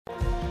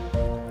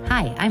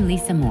Hi, I'm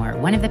Lisa Moore,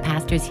 one of the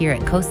pastors here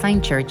at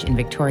Coastline Church in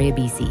Victoria,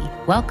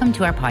 BC. Welcome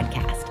to our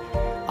podcast.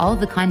 All of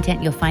the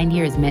content you'll find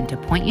here is meant to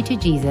point you to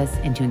Jesus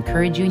and to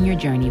encourage you in your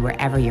journey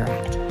wherever you're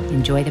at.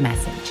 Enjoy the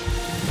message.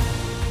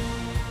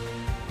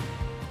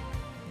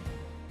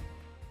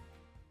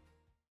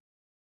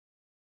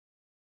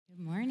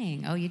 Good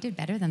morning. Oh, you did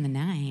better than the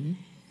 9.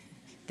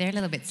 They're a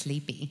little bit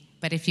sleepy,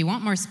 but if you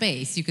want more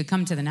space, you could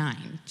come to the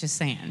 9, just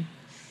saying.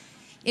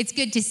 It's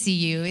good to see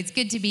you. It's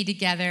good to be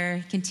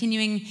together,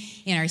 continuing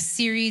in our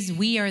series,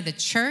 We Are the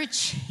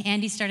Church.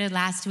 Andy started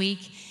last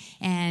week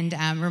and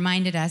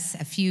reminded us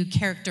a few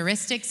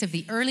characteristics of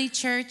the early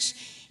church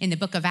in the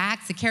book of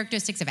Acts, the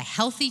characteristics of a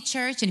healthy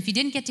church. And if you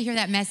didn't get to hear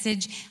that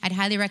message, I'd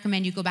highly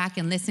recommend you go back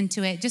and listen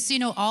to it. Just so you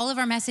know, all of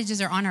our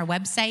messages are on our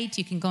website.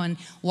 You can go and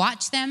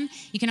watch them.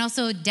 You can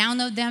also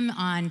download them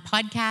on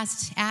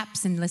podcast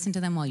apps and listen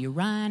to them while you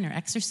run or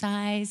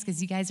exercise,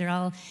 because you guys are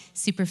all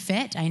super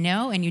fit, I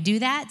know, and you do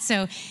that.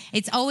 So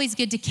it's always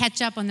good to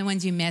catch up on the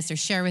ones you missed or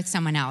share with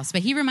someone else.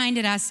 But he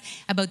reminded us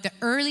about the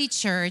early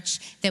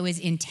church that was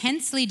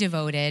intensely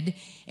devoted,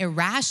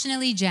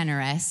 irrationally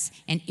generous,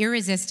 and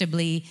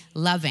irresistibly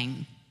loving.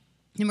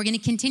 And we're going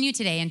to continue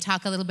today and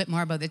talk a little bit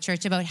more about the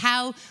church, about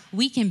how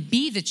we can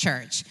be the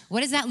church.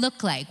 What does that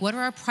look like? What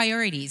are our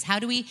priorities? How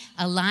do we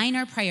align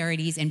our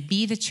priorities and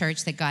be the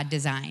church that God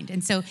designed?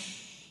 And so,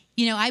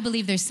 you know, I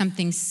believe there's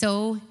something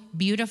so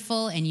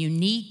beautiful and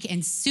unique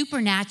and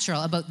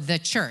supernatural about the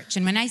church.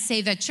 And when I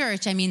say the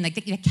church, I mean like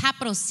the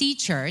capital C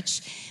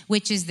church,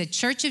 which is the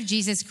church of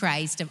Jesus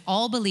Christ, of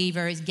all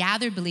believers,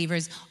 gathered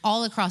believers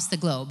all across the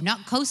globe.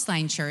 Not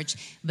Coastline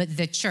Church, but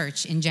the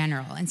church in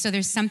general. And so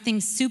there's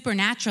something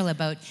supernatural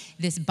about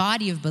this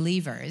body of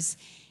believers.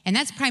 And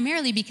that's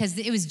primarily because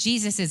it was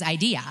Jesus's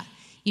idea.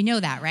 You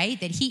know that, right?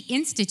 That he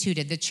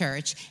instituted the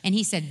church and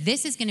he said,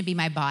 this is going to be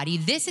my body.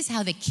 This is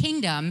how the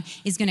kingdom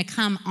is going to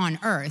come on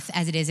earth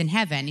as it is in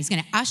heaven. He's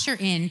going to usher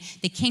in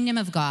the kingdom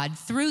of God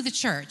through the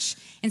church.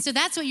 And so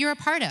that's what you're a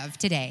part of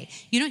today.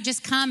 You don't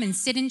just come and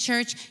sit in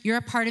church. You're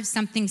a part of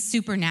something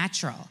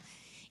supernatural.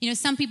 You know,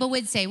 some people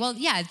would say, well,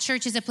 yeah,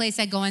 church is a place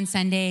I go on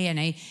Sunday and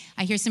I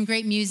hear some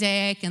great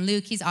music and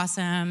Luke, he's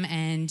awesome.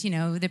 And, you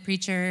know, the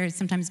preacher is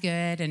sometimes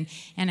good and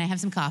I have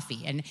some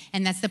coffee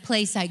and that's the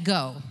place I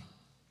go.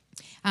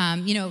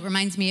 You know, it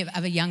reminds me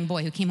of a young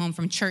boy who came home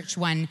from church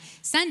one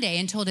Sunday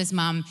and told his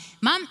mom,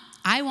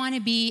 I want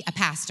to be a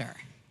pastor.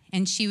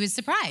 And she was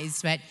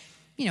surprised, but,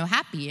 you know,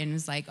 happy and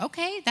was like,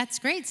 okay, that's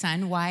great,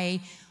 son. Why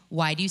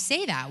do you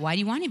say that? Why do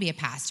you want to be a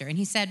pastor? And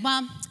he said,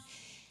 well,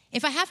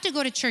 if I have to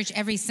go to church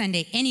every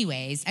Sunday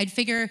anyways, I'd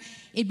figure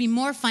it'd be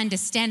more fun to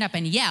stand up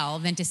and yell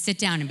than to sit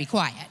down and be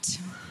quiet.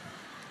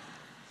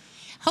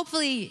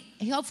 Hopefully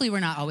we're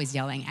not always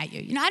yelling at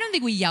you. You know, I don't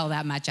think we yell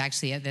that much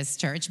actually at this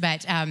church,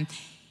 but,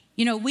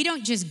 you know, we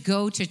don't just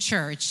go to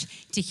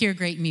church to hear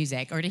great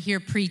music or to hear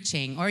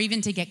preaching or even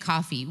to get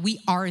coffee.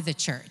 We are the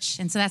church.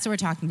 And so that's what we're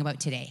talking about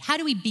today. How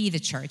do we be the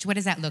church? What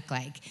does that look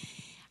like?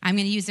 I'm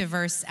going to use a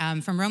verse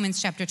from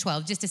Romans chapter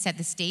 12 just to set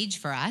the stage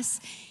for us.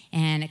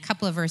 And a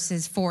couple of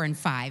verses 4 and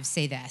 5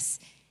 say this.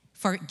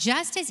 For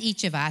just as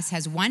each of us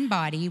has one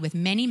body with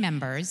many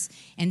members,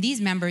 and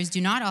these members do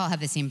not all have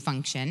the same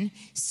function,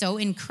 so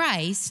in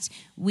Christ,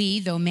 we,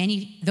 though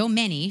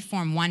many,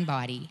 form one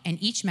body,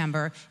 and each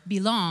member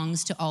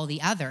belongs to all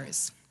the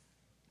others.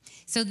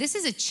 So this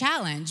is a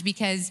challenge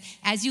because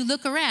as you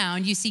look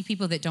around, you see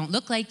people that don't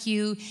look like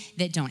you,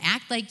 that don't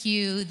act like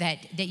you,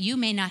 that you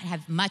may not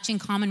have much in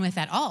common with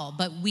at all,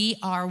 but we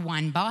are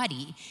one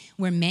body.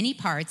 We're many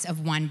parts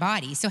of one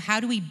body. So how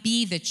do we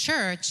be the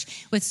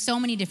church with so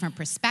many different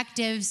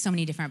perspectives, so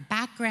many different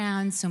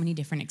backgrounds, so many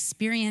different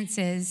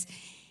experiences?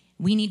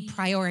 We need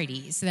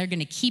priorities. So they're going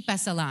to keep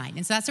us aligned.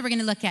 And so that's what we're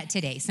going to look at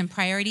today, some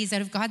priorities out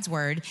of God's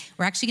word.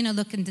 We're actually going to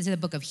look into the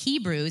book of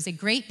Hebrews, a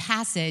great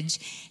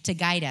passage to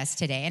guide us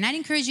today. And I'd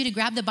encourage you to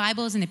grab the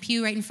Bibles in the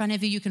pew right in front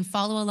of you. You can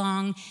follow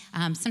along.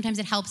 Sometimes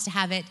it helps to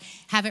have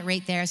it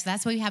right there. So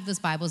that's why we have those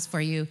Bibles for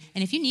you.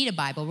 And if you need a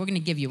Bible, we're going to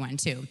give you one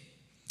too.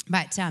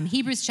 But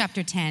Hebrews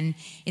chapter 10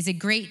 is a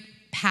great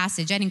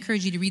passage. I'd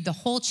encourage you to read the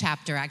whole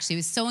chapter, actually. It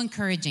was so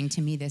encouraging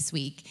to me this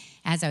week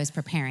as I was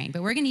preparing.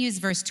 But we're going to use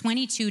verse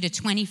 22 to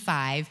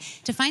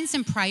 25 to find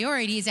some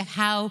priorities of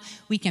how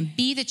we can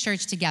be the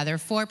church together,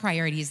 4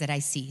 priorities that I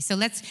see. So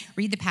let's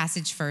read the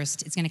passage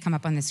first. It's going to come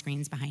up on the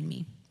screens behind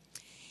me.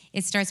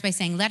 It starts by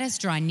saying, let us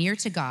draw near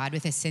to God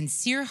with a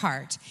sincere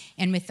heart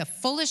and with the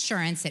full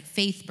assurance that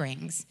faith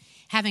brings,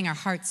 having our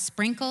hearts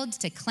sprinkled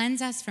to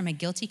cleanse us from a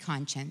guilty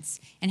conscience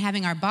and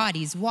having our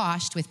bodies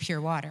washed with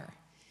pure water.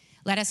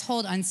 Let us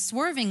hold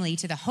unswervingly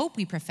to the hope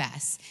we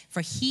profess,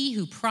 for he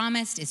who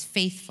promised is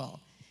faithful.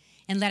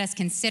 And let us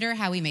consider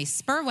how we may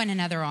spur one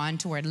another on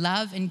toward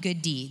love and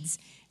good deeds,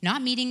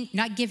 not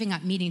giving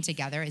up meeting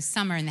together, as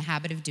some are in the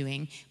habit of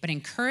doing, but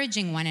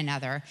encouraging one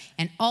another,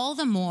 and all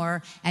the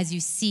more as you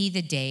see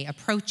the day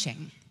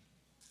approaching.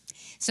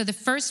 So the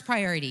first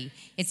priority,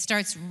 it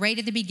starts right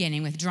at the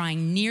beginning with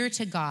drawing near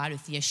to God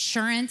with the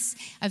assurance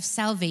of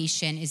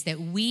salvation, is that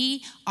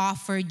we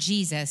offer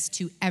Jesus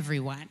to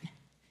everyone.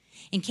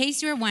 In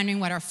case you are wondering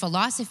what our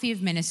philosophy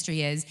of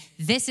ministry is,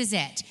 this is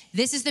it.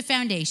 This is the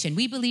foundation.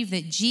 We believe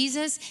that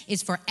Jesus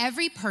is for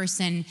every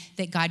person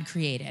that God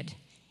created.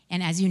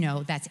 And as you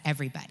know, that's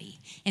everybody.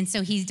 And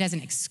so he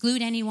doesn't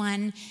exclude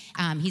anyone.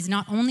 He's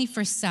not only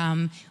for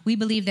some. We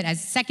believe that,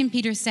 as 2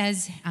 Peter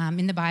says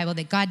in the Bible,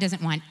 that God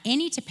doesn't want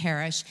any to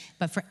perish,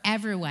 but for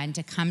everyone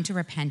to come to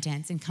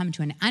repentance and come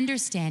to an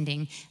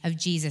understanding of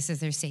Jesus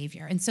as their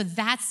Savior. And so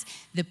that's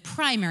the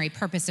primary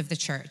purpose of the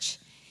church.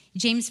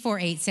 James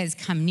 4:8 says,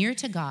 come near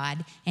to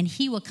God, and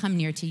he will come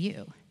near to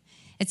you.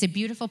 It's a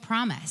beautiful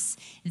promise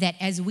that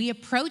as we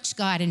approach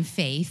God in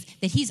faith,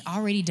 that he's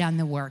already done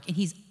the work and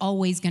he's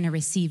always going to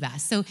receive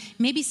us. So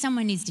maybe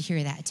someone needs to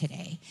hear that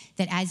today,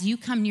 that as you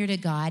come near to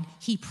God,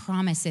 he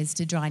promises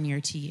to draw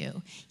near to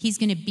you. He's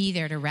going to be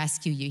there to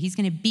rescue you. He's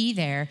going to be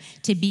there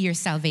to be your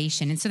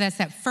salvation. And so that's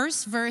that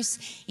first verse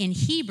in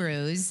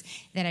Hebrews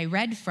that I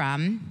read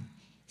from.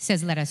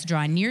 Says, let us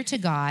draw near to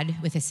God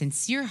with a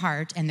sincere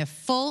heart and the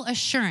full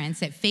assurance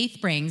that faith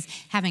brings,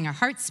 having our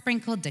hearts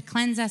sprinkled to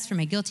cleanse us from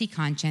a guilty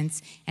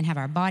conscience and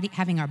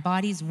having our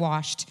bodies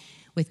washed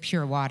with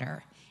pure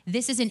water.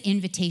 This is an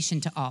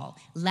invitation to all.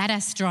 Let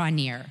us draw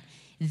near.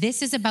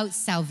 This is about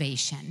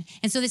salvation.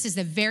 And so this is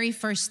the very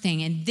first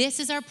thing. And this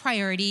is our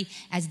priority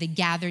as the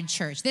gathered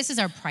church. This is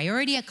our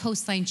priority at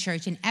Coastline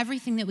Church. And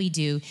everything that we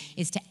do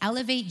is to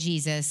elevate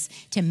Jesus,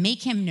 to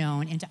make him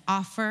known, and to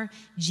offer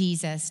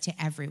Jesus to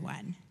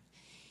everyone.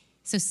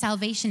 So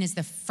salvation is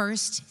the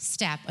first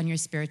step on your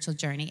spiritual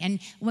journey. And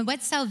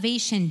what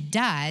salvation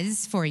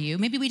does for you,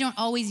 maybe we don't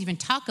always even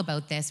talk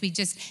about this. We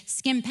just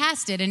skim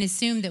past it and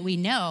assume that we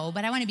know.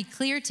 But I want to be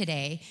clear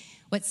today.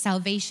 What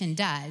salvation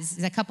does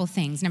is a couple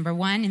things. Number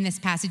one, in this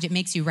passage, it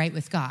makes you right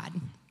with God.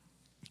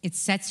 It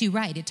sets you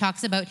right. It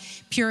talks about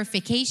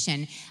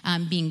purification,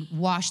 being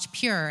washed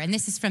pure. And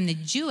this is from the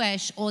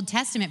Jewish Old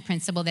Testament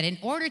principle that in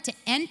order to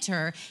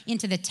enter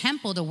into the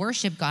temple to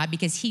worship God,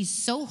 because he's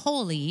so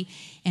holy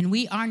and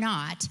we are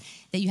not,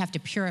 that you have to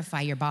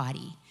purify your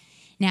body.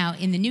 Now,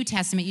 in the New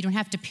Testament, you don't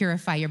have to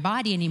purify your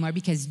body anymore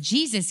because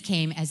Jesus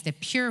came as the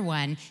pure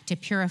one to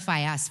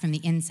purify us from the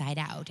inside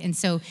out. And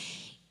so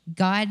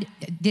God,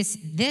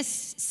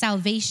 this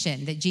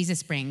salvation that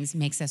Jesus brings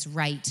makes us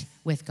right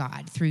with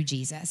God through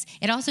Jesus.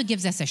 It also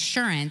gives us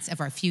assurance of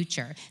our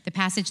future. The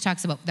passage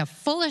talks about the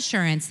full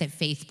assurance that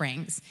faith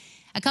brings.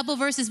 A couple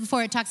verses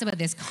before, it talks about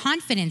this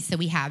confidence that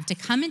we have to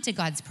come into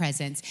God's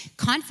presence,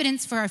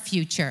 confidence for our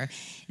future,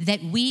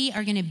 that we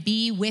are going to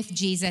be with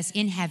Jesus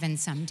in heaven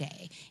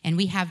someday. And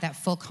we have that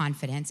full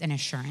confidence and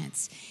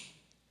assurance.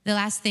 The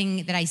last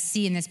thing that I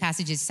see in this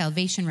passage is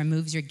salvation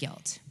removes your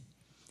guilt.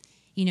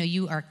 You know,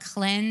 you are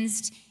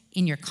cleansed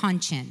in your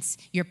conscience.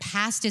 Your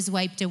past is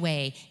wiped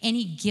away.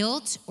 Any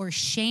guilt or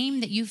shame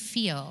that you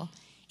feel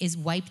is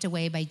wiped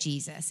away by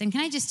Jesus. And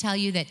can I just tell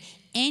you that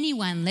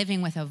anyone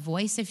living with a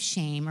voice of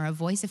shame or a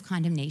voice of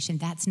condemnation,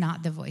 that's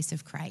not the voice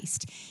of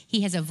Christ.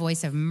 He has a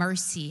voice of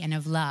mercy and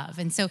of love.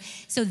 And so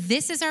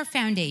this is our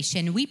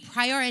foundation. We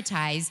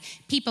prioritize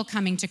people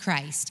coming to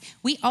Christ.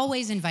 We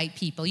always invite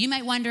people. You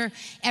might wonder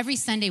every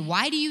Sunday,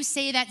 why do you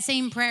say that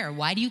same prayer?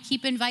 Why do you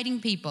keep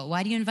inviting people?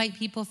 Why do you invite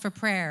people for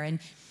prayer and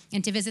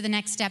to visit the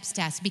Next Steps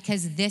desk?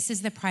 Because this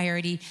is the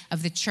priority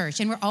of the church.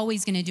 And we're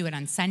always going to do it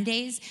on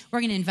Sundays. We're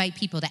going to invite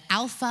people to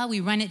Alpha.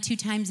 We run it 2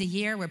 times a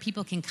year where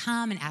people can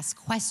come and ask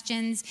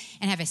questions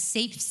and have a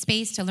safe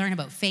space to learn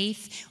about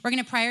faith. We're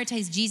going to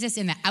prioritize Jesus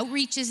in the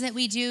outreaches that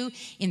we do,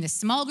 in the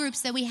small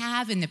groups that we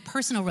have, in the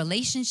personal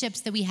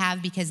relationships that we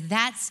have, because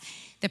that's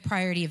the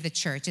priority of the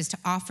church, is to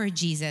offer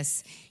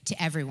Jesus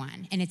to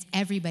everyone. And it's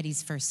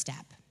everybody's first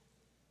step.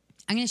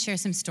 I'm going to share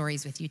some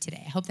stories with you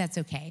today. I hope that's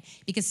okay,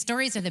 because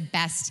stories are the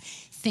best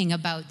thing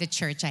about the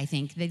church, I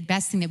think, the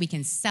best thing that we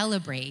can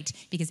celebrate,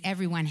 because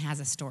everyone has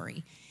a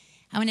story.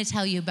 I want to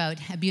tell you about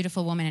a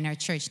beautiful woman in our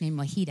church named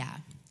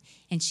Wahida,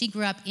 and she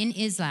grew up in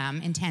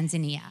Islam in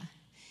Tanzania.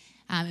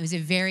 It was a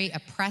very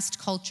oppressed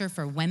culture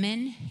for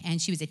women,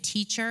 and she was a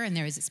teacher, and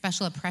there was a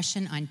special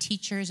oppression on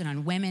teachers and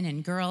on women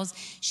and girls.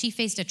 She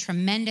faced a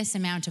tremendous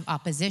amount of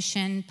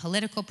opposition,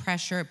 political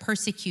pressure,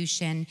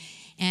 persecution,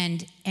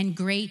 and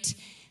great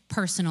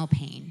personal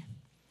pain.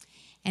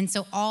 And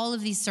so all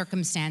of these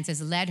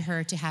circumstances led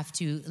her to have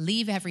to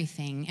leave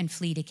everything and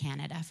flee to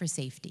Canada for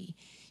safety.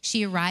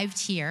 She arrived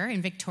here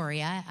in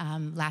Victoria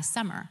last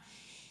summer,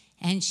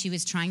 and she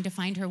was trying to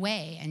find her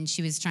way, and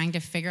she was trying to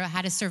figure out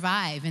how to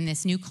survive in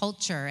this new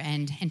culture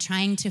and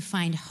trying to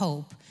find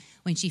hope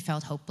when she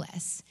felt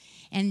hopeless.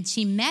 And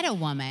she met a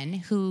woman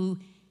who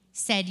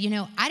said, you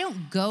know, I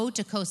don't go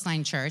to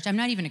Coastline Church. I'm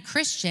not even a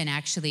Christian,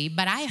 actually,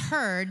 but I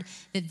heard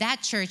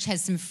that church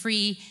has some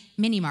free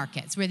mini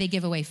markets where they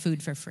give away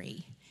food for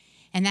free.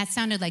 And that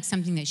sounded like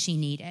something that she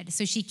needed.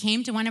 So she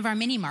came to one of our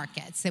mini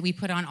markets that we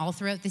put on all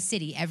throughout the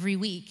city every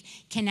week,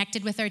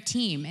 connected with our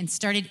team, and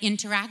started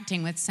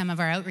interacting with some of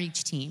our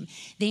outreach team.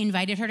 They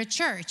invited her to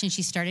church, and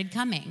she started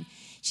coming.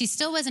 She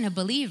still wasn't a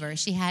believer.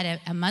 She had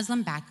a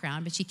Muslim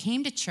background, but she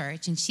came to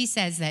church, and she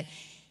says that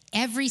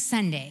every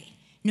Sunday,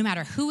 no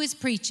matter who was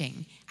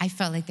preaching, I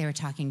felt like they were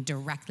talking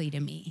directly to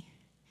me.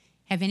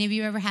 Have any of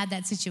you ever had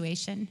that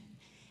situation?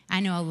 I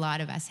know a lot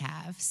of us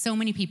have. So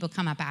many people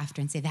come up after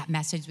and say, that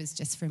message was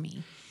just for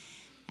me.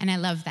 And I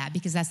love that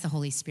because that's the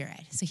Holy Spirit.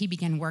 So he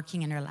began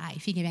working in her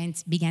life. He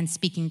began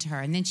speaking to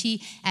her. And then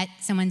she, at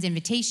someone's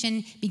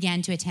invitation,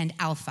 began to attend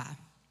Alpha.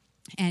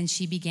 And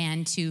she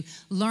began to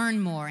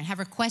learn more and have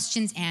her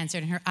questions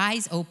answered and her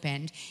eyes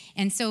opened.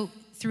 And so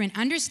through an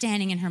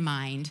understanding in her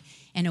mind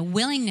and a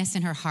willingness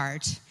in her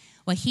heart,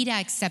 Wahida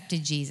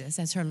accepted Jesus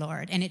as her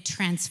Lord, and it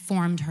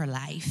transformed her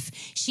life.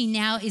 She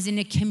now is in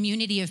a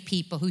community of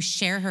people who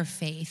share her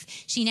faith.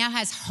 She now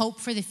has hope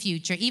for the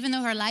future, even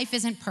though her life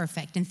isn't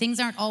perfect and things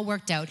aren't all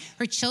worked out.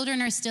 Her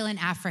children are still in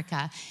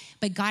Africa,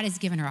 but God has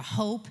given her a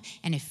hope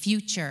and a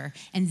future,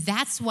 and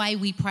that's why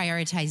we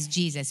prioritize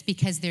Jesus,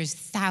 because there's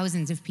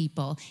thousands of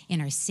people in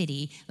our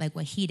city like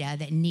Wahida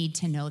that need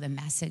to know the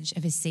message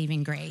of his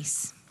saving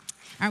grace.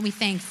 Aren't we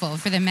thankful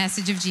for the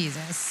message of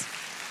Jesus?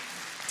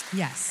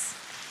 Yes.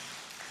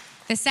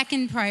 The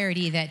second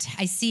priority that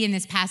I see in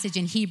this passage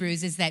in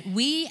Hebrews is that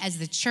we as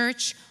the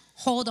church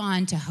hold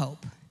on to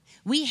hope.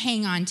 We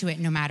hang on to it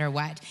no matter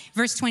what.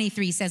 Verse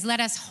 23 says, let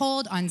us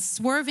hold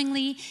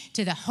unswervingly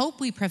to the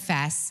hope we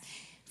profess,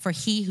 for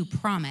he who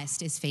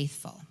promised is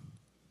faithful.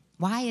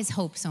 Why is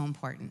hope so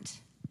important?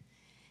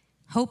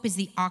 Hope is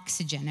the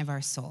oxygen of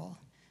our soul.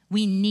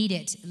 We need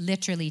it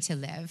literally to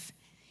live.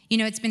 You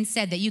know, it's been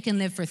said that you can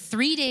live for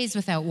 3 days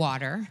without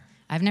water.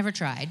 I've never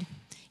tried.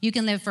 You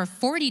can live for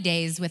 40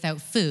 days without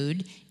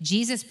food.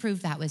 Jesus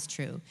proved that was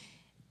true.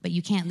 But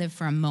you can't live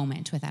for a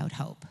moment without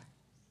hope.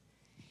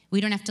 We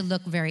don't have to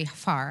look very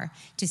far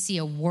to see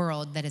a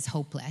world that is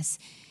hopeless,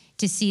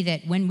 to see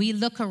that when we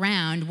look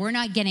around, we're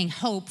not getting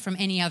hope from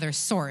any other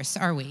source,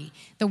 are we?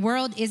 The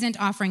world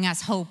isn't offering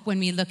us hope when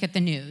we look at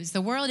the news.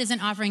 The world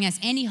isn't offering us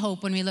any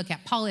hope when we look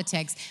at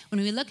politics. When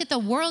we look at the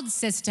world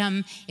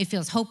system, it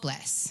feels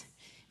hopeless.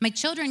 My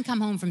children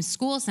come home from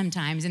school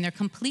sometimes and they're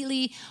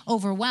completely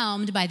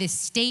overwhelmed by the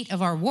state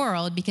of our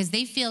world because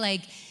they feel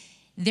like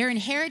they're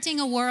inheriting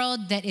a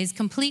world that is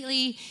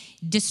completely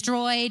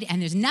destroyed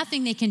and there's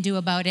nothing they can do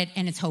about it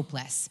and it's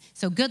hopeless.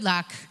 So good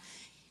luck.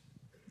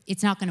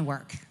 It's not going to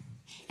work.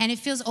 And it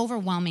feels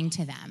overwhelming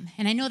to them.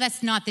 And I know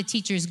that's not the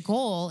teacher's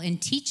goal in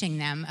teaching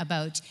them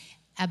about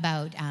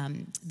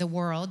the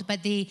world,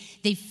 but they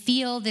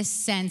feel this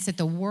sense that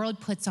the world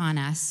puts on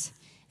us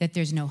that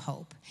there's no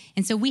hope.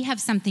 And so we have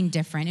something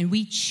different, and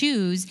we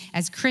choose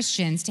as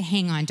Christians to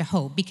hang on to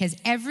hope because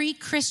every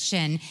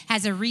Christian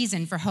has a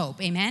reason for hope.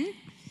 Amen?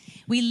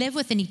 We live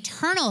with an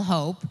eternal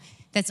hope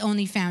that's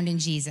only found in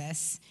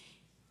Jesus.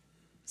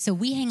 So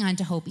we hang on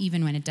to hope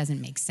even when it doesn't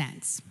make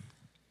sense.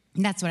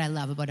 And that's what I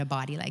love about a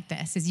body like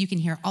this, is you can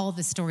hear all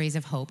the stories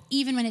of hope.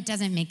 Even when it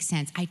doesn't make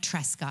sense, I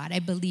trust God, I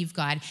believe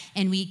God,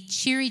 and we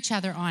cheer each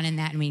other on in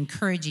that, and we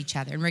encourage each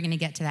other, and we're going to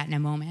get to that in a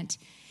moment.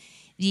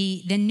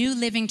 The New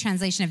Living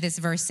Translation of this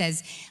verse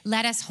says,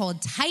 let us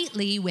hold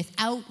tightly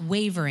without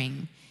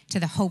wavering to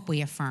the hope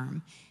we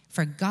affirm,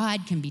 for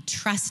God can be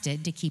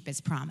trusted to keep his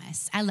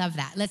promise. I love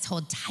that. Let's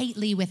hold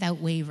tightly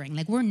without wavering.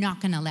 Like we're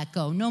not going to let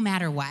go no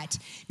matter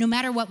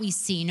what we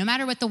see, no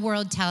matter what the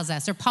world tells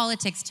us or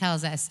politics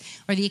tells us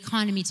or the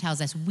economy tells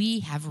us.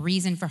 We have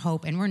reason for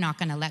hope and we're not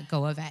going to let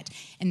go of it.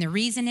 And the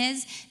reason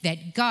is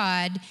that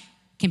God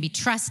can be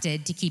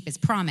trusted to keep his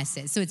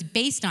promises. So it's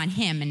based on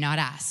him and not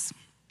us.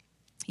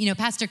 You know,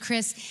 Pastor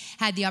Chris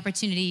had the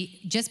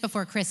opportunity just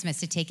before Christmas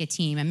to take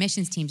a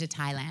missions team to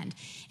Thailand.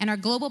 And our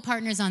global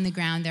partners on the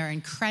ground, they're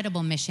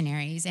incredible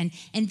missionaries. And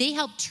they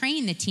help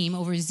train the team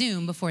over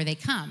Zoom before they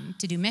come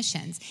to do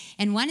missions.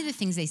 And one of the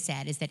things they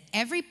said is that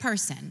every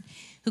person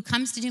who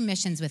comes to do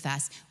missions with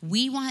us,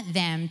 we want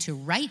them to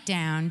write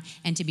down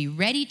and to be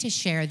ready to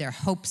share their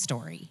hope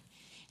story.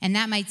 And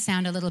that might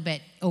sound a little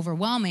bit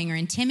overwhelming or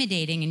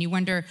intimidating, and you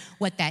wonder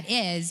what that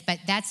is, but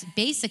that's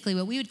basically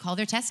what we would call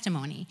their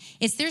testimony.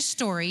 It's their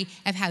story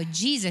of how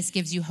Jesus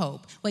gives you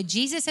hope, what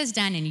Jesus has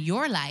done in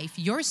your life,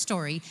 your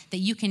story, that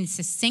you can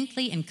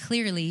succinctly and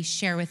clearly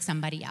share with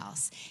somebody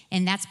else.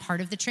 And that's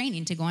part of the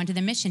training to go onto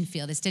the mission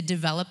field, is to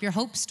develop your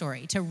hope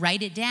story, to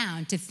write it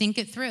down, to think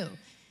it through.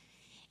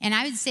 And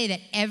I would say that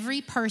every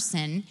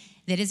person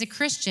that is a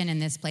Christian in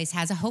this place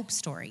has a hope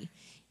story.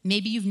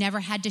 Maybe you've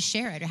never had to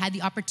share it or had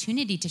the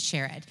opportunity to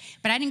share it.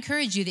 But I'd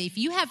encourage you that if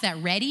you have that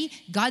ready,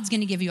 God's going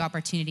to give you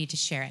opportunity to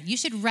share it. You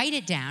should write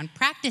it down,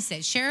 practice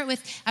it, share it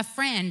with a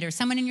friend or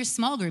someone in your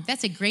small group.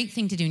 That's a great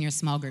thing to do in your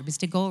small group, is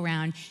to go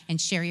around and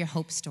share your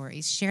hope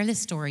stories. Share the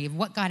story of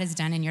what God has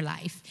done in your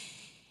life.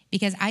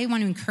 Because I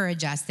want to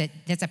encourage us that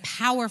that's a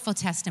powerful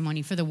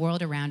testimony for the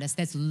world around us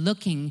that's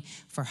looking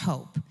for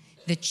hope.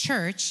 The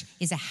church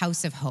is a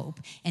house of hope,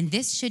 and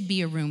this should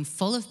be a room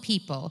full of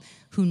people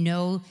who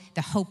know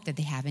the hope that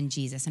they have in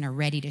Jesus and are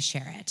ready to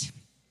share it.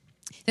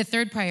 The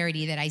third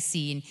priority that I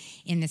see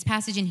in this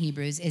passage in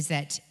Hebrews is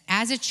that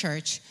as a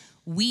church,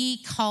 we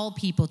call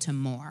people to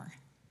more.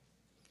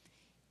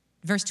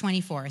 Verse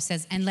 24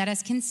 says, and let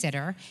us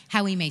consider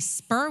how we may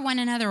spur one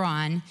another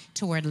on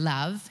toward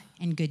love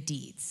and good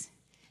deeds.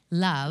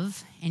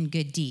 Love and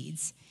good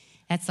deeds.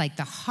 That's like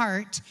the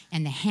heart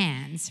and the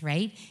hands,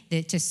 right?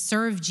 To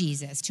serve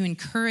Jesus, to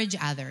encourage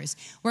others.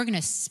 We're going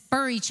to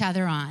spur each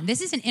other on. This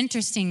is an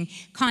interesting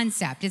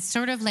concept. It's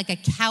sort of like a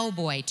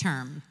cowboy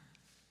term.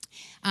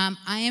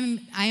 I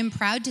am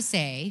proud to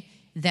say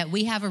that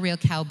we have a real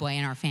cowboy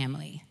in our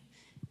family.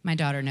 My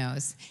daughter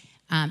knows.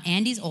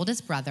 Andy's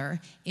oldest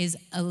brother is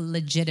a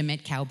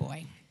legitimate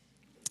cowboy.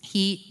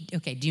 Do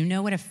you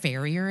know what a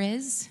farrier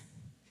is?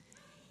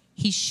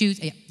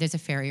 There's a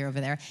farrier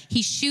over there.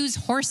 He shoes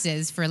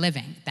horses for a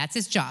living. That's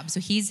his job. So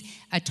he's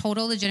a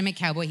total legitimate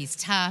cowboy. He's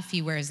tough.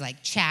 He wears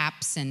like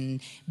chaps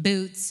and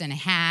boots and a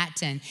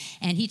hat. And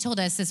he told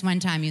us this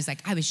one time, he was like,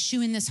 I was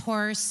shoeing this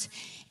horse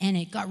and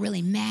it got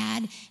really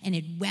mad and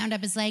it wound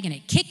up his leg and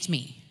it kicked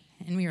me.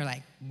 And we were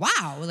like,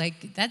 wow,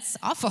 like that's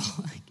awful.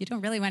 You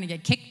don't really want to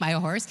get kicked by a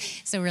horse.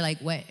 So we're like,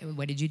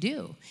 what did you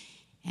do?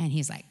 And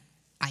he's like,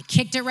 I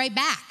kicked it right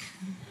back.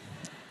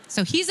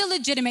 So he's a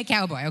legitimate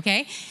cowboy,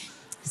 okay?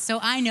 So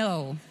I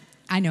know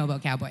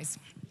about cowboys.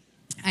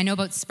 I know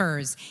about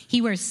spurs.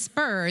 He wears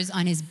spurs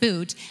on his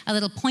boot, a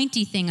little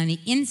pointy thing on the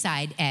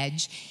inside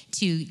edge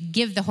to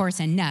give the horse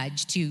a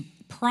nudge, to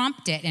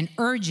prompt it and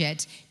urge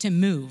it to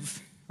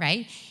move,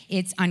 right?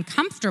 It's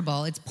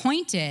uncomfortable, it's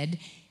pointed,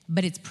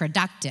 but it's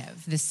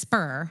productive. The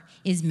spur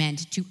is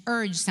meant to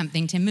urge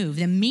something to move.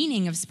 The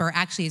meaning of spur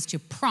actually is to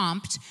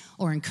prompt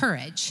or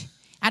encourage.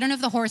 I don't know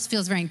if the horse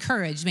feels very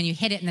encouraged when you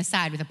hit it in the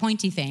side with a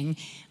pointy thing,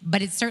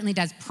 but it certainly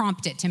does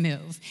prompt it to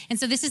move. And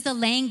so this is the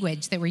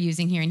language that we're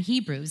using here in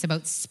Hebrews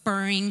about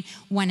spurring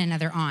one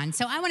another on.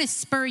 So I want to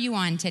spur you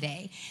on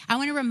today. I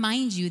want to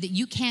remind you that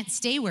you can't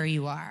stay where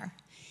you are,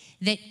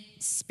 that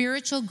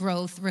spiritual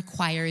growth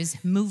requires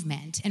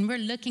movement. And we're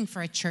looking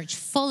for a church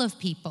full of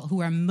people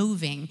who are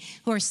moving,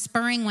 who are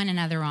spurring one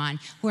another on,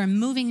 who are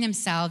moving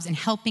themselves and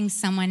helping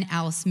someone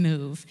else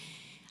move.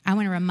 I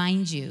want to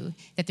remind you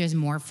that there's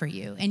more for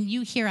you. And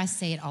you hear us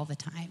say it all the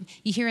time.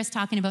 You hear us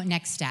talking about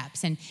next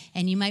steps. And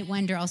you might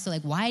wonder also,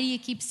 like, why do you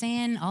keep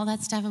saying all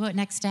that stuff about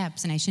next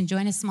steps? And I should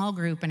join a small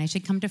group, and I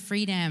should come to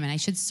Freedom, and I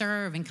should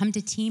serve, and come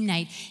to team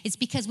night. It's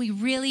because we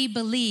really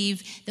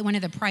believe that one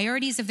of the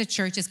priorities of the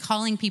church is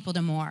calling people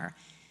to more,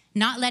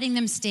 not letting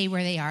them stay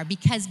where they are,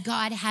 because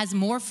God has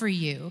more for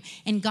you.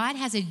 And God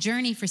has a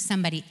journey for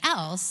somebody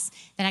else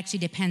that actually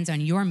depends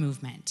on your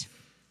movement.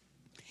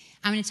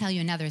 I'm going to tell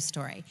you another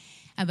story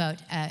about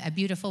a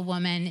beautiful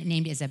woman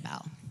named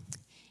Isabel.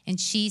 And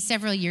she,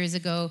 several years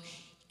ago,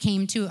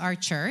 came to our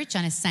church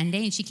on a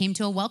Sunday, and she came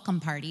to a welcome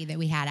party that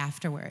we had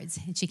afterwards.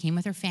 And she came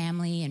with her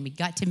family, and we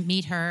got to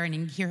meet her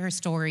and hear her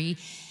story.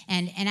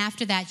 And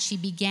after that, she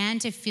began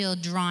to feel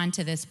drawn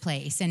to this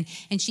place. And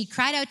she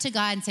cried out to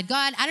God and said,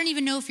 God, I don't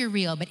even know if you're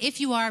real, but if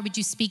you are, would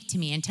you speak to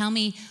me and tell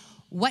me,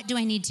 what do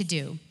I need to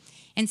do?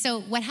 And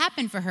so what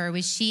happened for her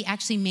was she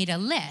actually made a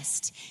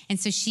list. And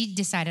so she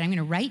decided, I'm going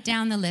to write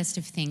down the list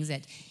of things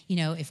that,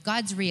 if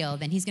God's real,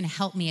 then he's going to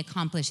help me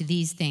accomplish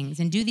these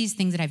things and do these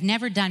things that I've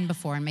never done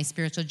before in my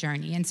spiritual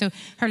journey. And so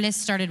her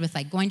list started with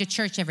like going to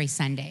church every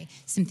Sunday,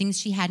 some things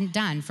she hadn't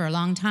done for a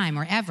long time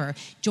or ever,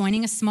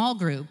 joining a small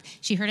group.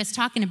 She heard us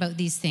talking about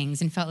these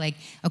things and felt like,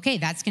 okay,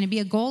 that's going to be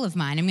a goal of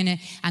mine. I'm going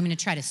to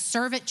try to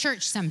serve at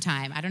church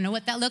sometime. I don't know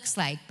what that looks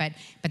like, but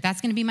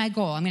that's going to be my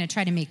goal. I'm going to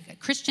try to make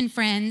Christian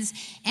friends,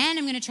 and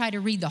I'm going to try to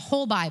read the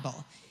whole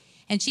Bible.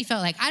 And she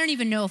felt like, I don't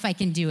even know if I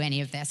can do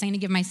any of this. I'm going to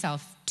give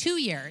myself 2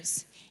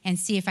 years and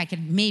see if I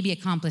could maybe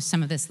accomplish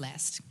some of this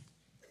list.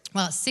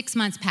 Well, 6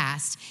 months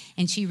passed,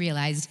 and she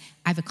realized,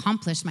 I've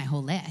accomplished my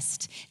whole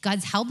list.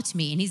 God's helped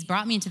me, and he's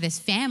brought me into this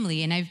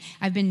family, and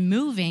I've been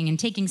moving and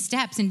taking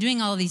steps and doing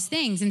all of these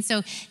things. And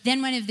so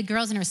then one of the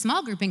girls in her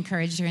small group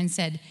encouraged her and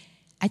said,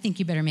 I think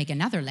you better make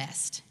another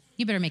list.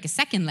 You better make a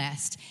second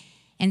list.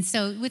 And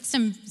so with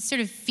some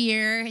sort of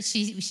fear,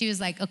 she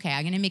was like, okay,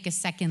 I'm going to make a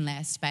second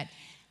list, but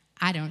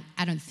I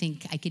don't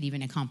think I could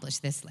even accomplish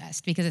this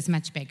list because it's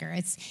much bigger.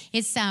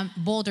 It's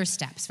bolder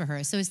steps for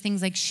her. So it's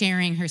things like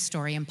sharing her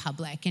story in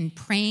public and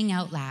praying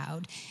out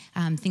loud,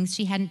 things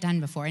she hadn't done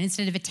before. And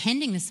instead of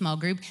attending the small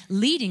group,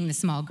 leading the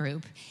small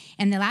group.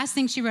 And the last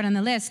thing she wrote on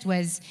the list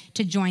was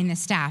to join the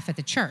staff at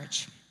the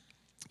church.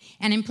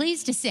 And I'm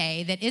pleased to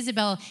say that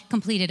Isabel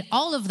completed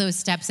all of those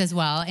steps as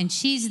well, and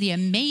she's the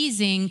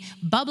amazing,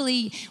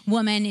 bubbly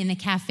woman in the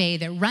cafe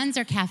that runs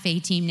our cafe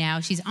team now.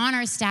 She's on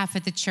our staff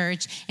at the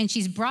church, and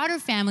she's brought her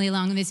family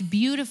along on this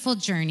beautiful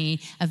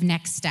journey of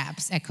next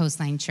steps at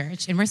Coastline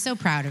Church, and we're so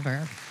proud of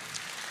her.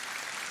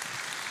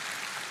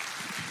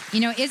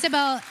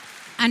 Isabel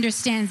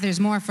understands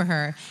there's more for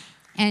her.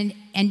 And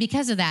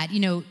because of that,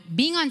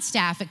 being on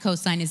staff at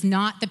Coastline is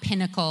not the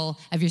pinnacle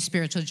of your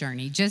spiritual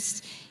journey,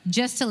 just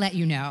to let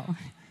you know.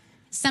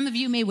 Some of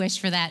you may wish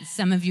for that,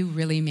 some of you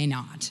really may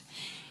not.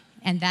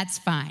 And that's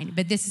fine,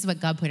 but this is what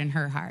God put in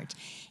her heart.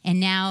 And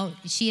now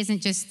she isn't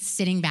just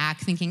sitting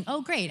back thinking,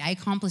 oh, great, I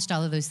accomplished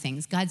all of those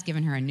things. God's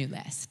given her a new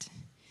list.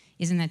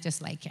 Isn't that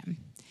just like him?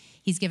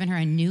 He's given her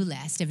a new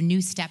list of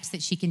new steps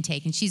that she can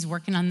take, and she's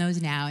working on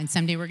those now, and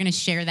someday we're going to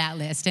share that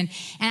list. And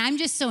I'm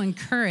just so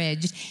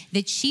encouraged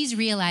that she's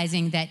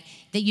realizing that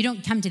you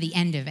don't come to the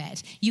end of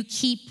it. You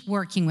keep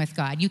working with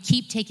God. You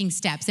keep taking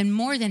steps. And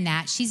more than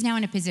that, she's now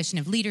in a position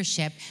of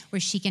leadership where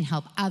she can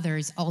help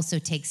others also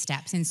take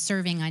steps in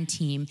serving on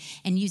team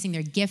and using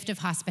their gift of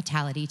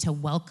hospitality to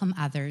welcome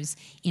others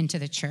into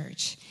the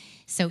church.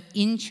 So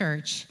in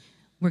church,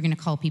 we're going to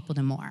call people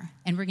to more,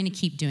 and we're going to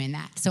keep doing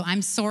that. So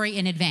I'm sorry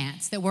in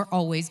advance that we're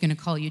always going to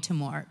call you to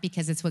more,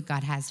 because it's what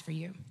God has for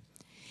you.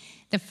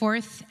 The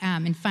fourth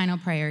and final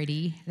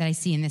priority that I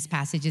see in this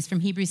passage is from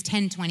Hebrews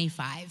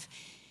 10:25,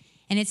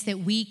 and it's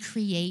that we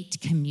create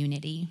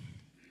community.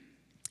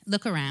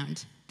 Look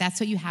around. That's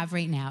what you have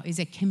right now, is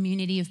a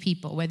community of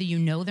people, whether you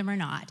know them or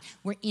not.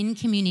 We're in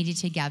community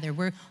together.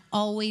 We're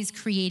always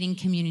creating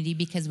community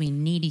because we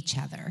need each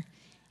other,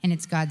 and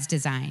it's God's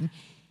design.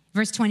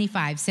 Verse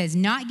 25 says,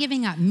 not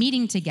giving up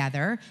meeting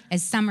together,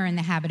 as some are in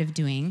the habit of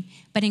doing,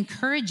 but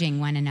encouraging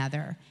one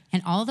another,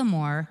 and all the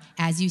more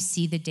as you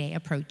see the day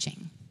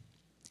approaching.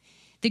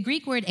 The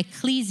Greek word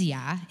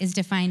ecclesia is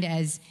defined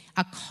as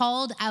a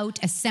called out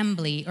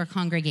assembly or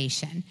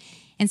congregation.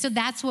 And so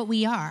that's what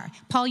we are.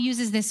 Paul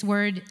uses this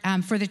word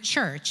for the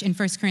church in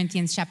 1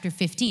 Corinthians chapter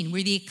 15.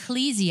 We're the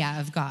ecclesia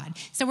of God.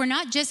 So we're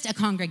not just a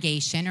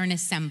congregation or an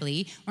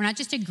assembly. We're not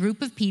just a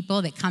group of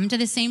people that come to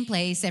the same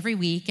place every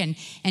week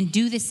and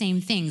do the same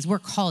things. We're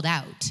called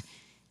out.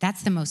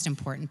 That's the most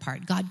important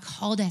part. God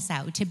called us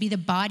out to be the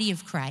body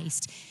of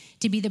Christ,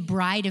 to be the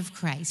bride of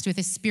Christ with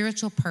a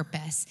spiritual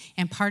purpose.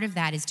 And part of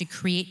that is to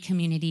create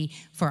community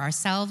for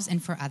ourselves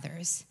and for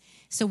others.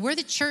 So we're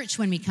the church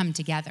when we come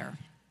together.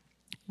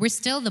 We're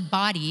still the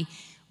body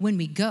when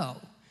we go.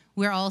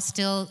 We're all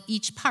still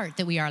each part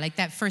that we are. Like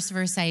that first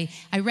verse I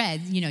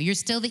read, you're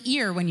still the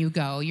ear when you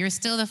go. You're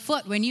still the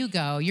foot when you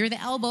go. You're the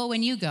elbow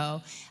when you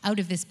go out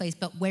of this place.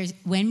 But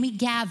when we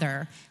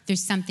gather,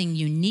 there's something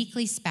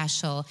uniquely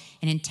special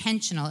and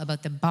intentional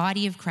about the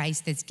body of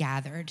Christ that's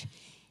gathered.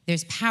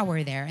 There's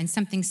power there, and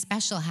something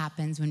special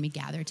happens when we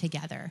gather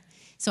together.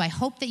 So I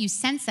hope that you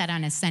sense that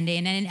on a Sunday,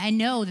 and I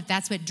know that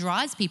that's what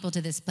draws people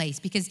to this place,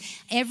 because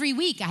every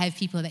week I have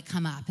people that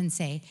come up and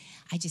say,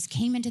 I just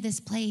came into this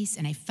place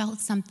and I felt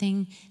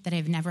something that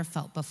I've never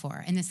felt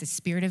before. And it's the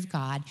Spirit of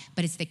God,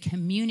 but it's the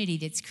community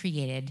that's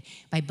created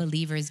by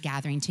believers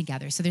gathering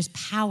together. So there's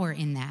power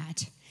in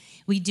that.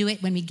 We do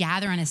it when we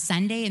gather on a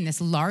Sunday in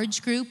this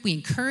large group. We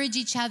encourage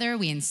each other.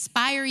 We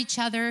inspire each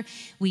other.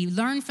 We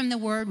learn from the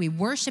Word. We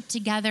worship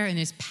together. And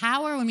there's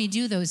power when we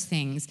do those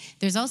things.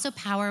 There's also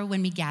power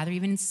when we gather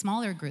even in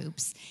smaller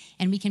groups.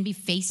 And we can be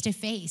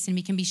face-to-face. And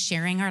we can be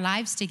sharing our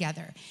lives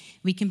together.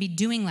 We can be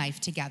doing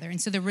life together.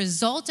 And so the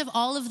result of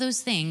all of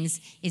those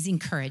things is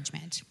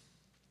encouragement.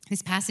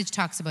 This passage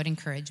talks about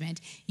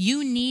encouragement.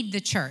 You need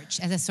the church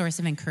as a source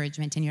of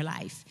encouragement in your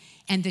life.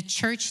 And the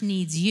church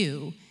needs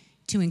you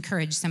to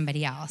encourage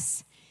somebody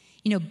else.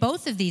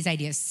 Both of these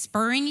ideas,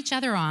 spurring each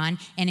other on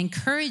and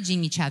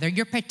encouraging each other,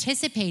 you're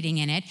participating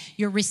in it,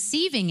 you're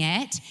receiving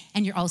it,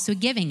 and you're also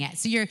giving it.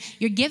 So you're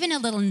giving a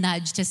little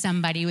nudge to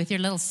somebody with your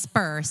little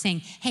spur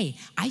saying, hey,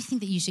 I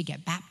think that you should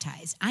get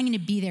baptized. I'm going to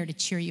be there to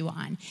cheer you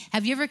on.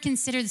 Have you ever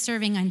considered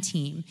serving on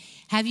team?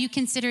 Have you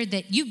considered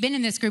that you've been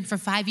in this group for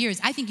 5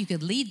 years? I think you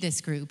could lead this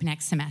group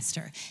next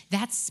semester.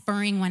 That's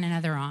spurring one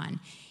another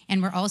on.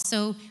 And we're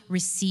also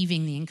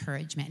receiving the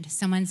encouragement.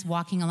 Someone's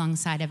walking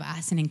alongside of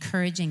us and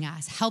encouraging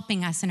us,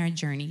 helping us in our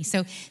journey.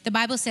 So the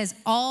Bible says,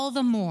 all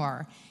the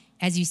more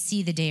as you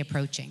see the day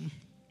approaching.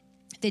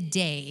 The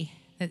day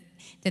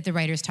that the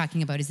writer is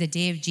talking about is the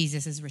day of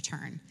Jesus'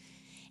 return.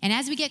 And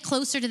as we get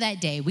closer to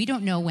that day, we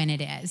don't know when it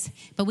is,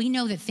 but we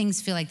know that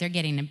things feel like they're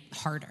getting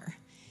harder.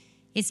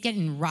 It's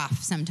getting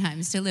rough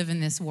sometimes to live in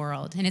this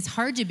world, and it's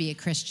hard to be a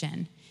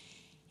Christian.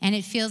 And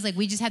it feels like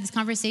we just had this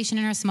conversation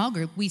in our small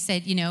group. We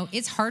said,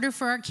 it's harder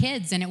for our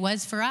kids than it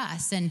was for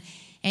us. And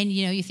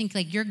you think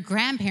like your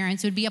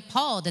grandparents would be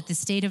appalled at the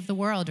state of the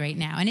world right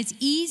now. And it's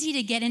easy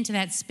to get into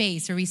that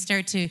space where we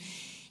start to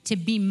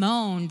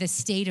bemoan the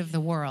state of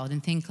the world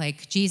and think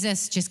like,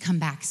 Jesus, just come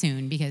back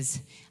soon because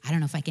I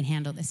don't know if I can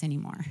handle this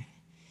anymore.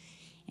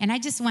 And I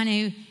just want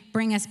to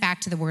bring us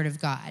back to the Word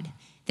of God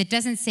that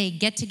doesn't say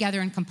get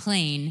together and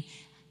complain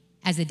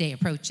as the day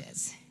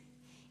approaches.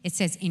 It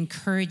says,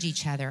 encourage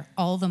each other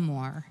all the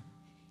more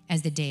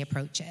as the day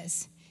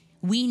approaches.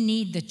 We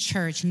need the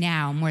church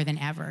now more than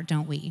ever,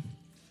 don't we?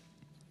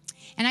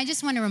 And I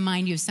just want to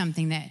remind you of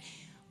something that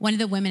one of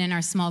the women in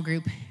our small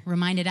group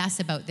reminded us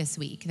about this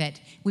week, that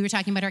we were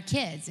talking about our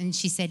kids. And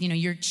she said,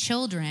 your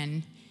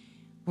children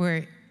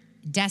were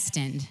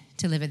destined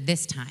to live at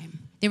this time.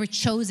 They were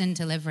chosen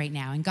to live right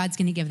now, and God's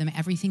going to give them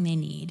everything they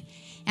need.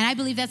 And I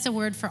believe that's a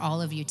word for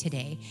all of you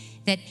today,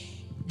 that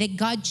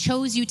God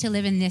chose you to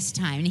live in this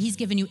time, and he's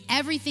given you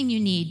everything you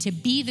need to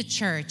be the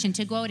church and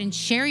to go out and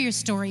share your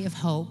story of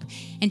hope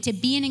and to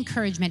be an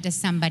encouragement to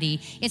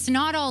somebody. It's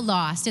not all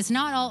lost. It's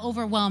not all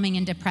overwhelming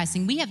and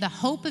depressing. We have the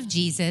hope of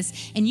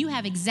Jesus, and you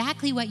have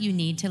exactly what you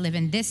need to live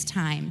in this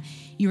time.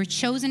 You were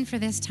chosen for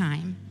this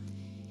time.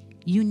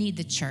 You need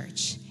the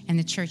church, and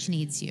the church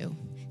needs you.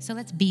 So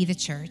let's be the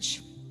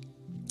church.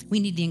 We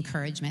need the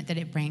encouragement that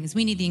it brings.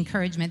 We need the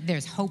encouragement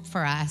there's hope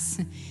for us.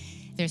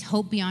 There's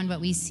hope beyond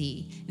what we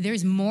see.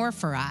 There's more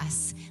for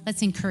us.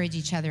 Let's encourage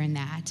each other in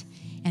that,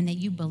 and that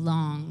you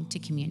belong to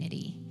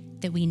community,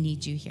 that we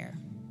need you here.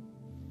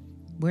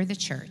 We're the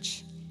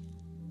church.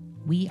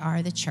 We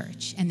are the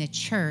church. And the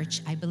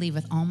church, I believe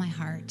with all my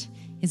heart,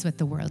 is what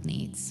the world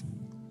needs.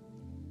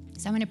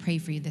 So I'm going to pray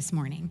for you this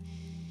morning.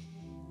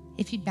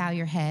 If you'd bow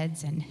your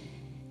heads and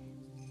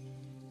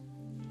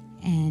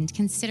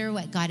consider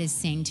what God is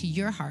saying to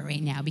your heart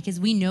right now, because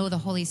we know the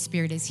Holy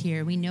Spirit is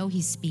here. We know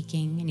he's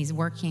speaking and he's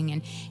working.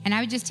 And I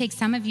would just take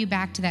some of you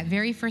back to that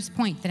very first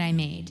point that I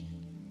made,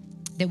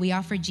 that we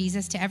offer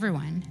Jesus to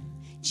everyone.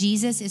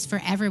 Jesus is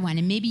for everyone.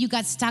 And maybe you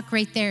got stuck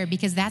right there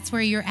because that's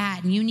where you're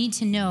at. And you need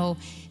to know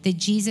that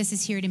Jesus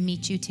is here to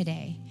meet you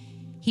today.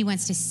 He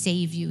wants to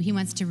save you. He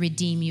wants to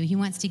redeem you. He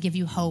wants to give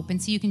you hope.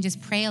 And so you can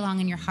just pray along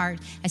in your heart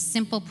a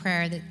simple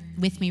prayer that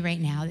with me right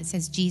now that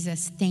says,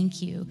 Jesus,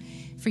 thank you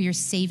for your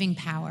saving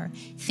power.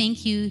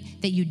 Thank you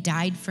that you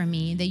died for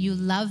me, that you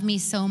love me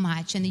so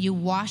much, and that you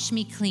wash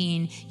me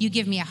clean. You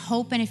give me a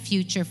hope and a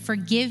future.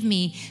 Forgive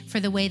me for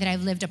the way that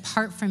I've lived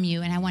apart from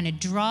you, and I want to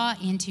draw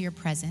into your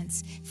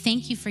presence.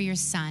 Thank you for your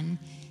son.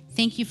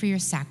 Thank you for your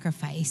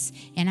sacrifice.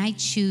 And I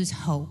choose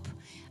hope.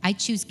 I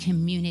choose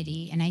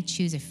community, and I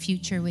choose a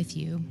future with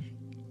you.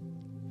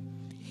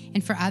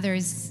 And for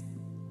others,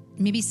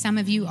 maybe some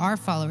of you are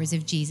followers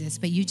of Jesus,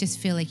 but you just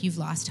feel like you've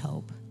lost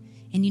hope.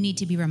 And you need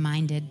to be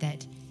reminded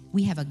that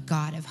we have a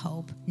God of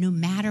hope. No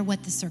matter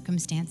what the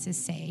circumstances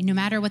say, no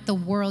matter what the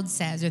world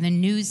says or the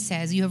news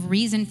says, you have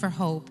reason for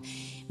hope.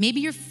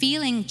 Maybe you're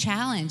feeling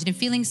challenged and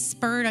feeling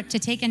spurred up to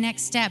take a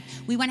next step.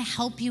 We want to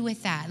help you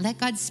with that. Let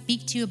God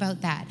speak to you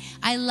about that.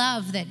 I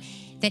love that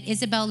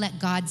Isabel let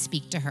God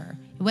speak to her.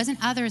 It wasn't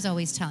others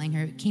always telling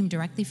her. It came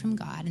directly from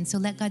God. And so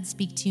let God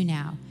speak to you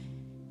now.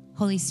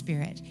 Holy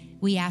Spirit,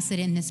 we ask that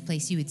in this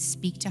place you would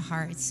speak to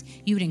hearts.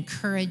 You would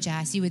encourage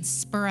us. You would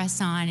spur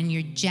us on in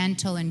your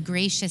gentle and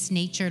gracious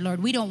nature.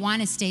 Lord, we don't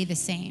want to stay the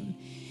same.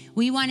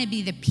 We want to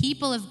be the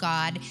people of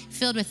God,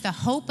 filled with the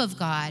hope of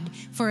God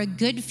for a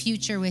good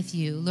future with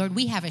you. Lord,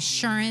 we have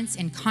assurance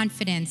and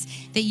confidence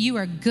that you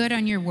are good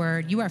on your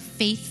word. You are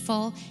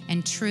faithful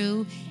and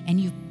true,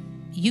 and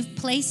you've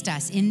placed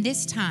us in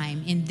this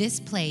time, in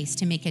this place,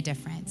 to make a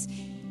difference.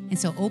 And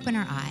so open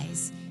our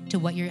eyes to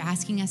what you're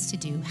asking us to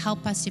do.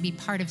 Help us to be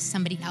part of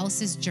somebody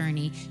else's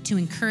journey, to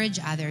encourage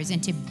others,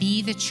 and to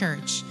be the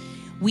church.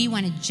 We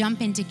want to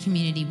jump into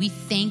community. We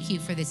thank you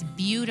for this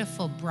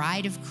beautiful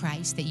bride of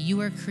Christ that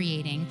you are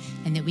creating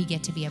and that we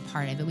get to be a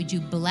part of it. Would you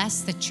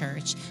bless the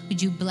church?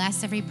 Would you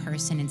bless every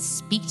person and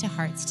speak to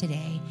hearts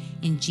today?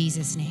 In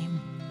Jesus'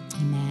 name,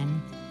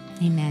 amen.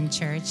 Amen,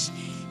 church.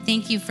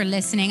 Thank you for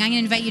listening. I'm going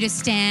to invite you to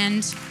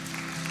stand.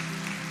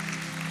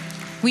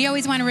 We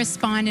always want to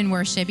respond in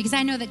worship because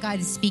I know that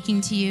God is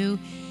speaking to you,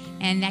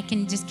 and that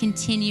can just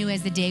continue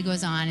as the day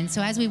goes on. And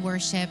so as we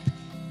worship,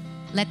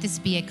 let this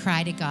be a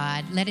cry to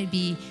God. Let it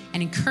be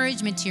an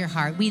encouragement to your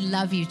heart. We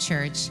love you,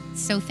 church.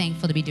 So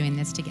thankful to be doing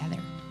this together.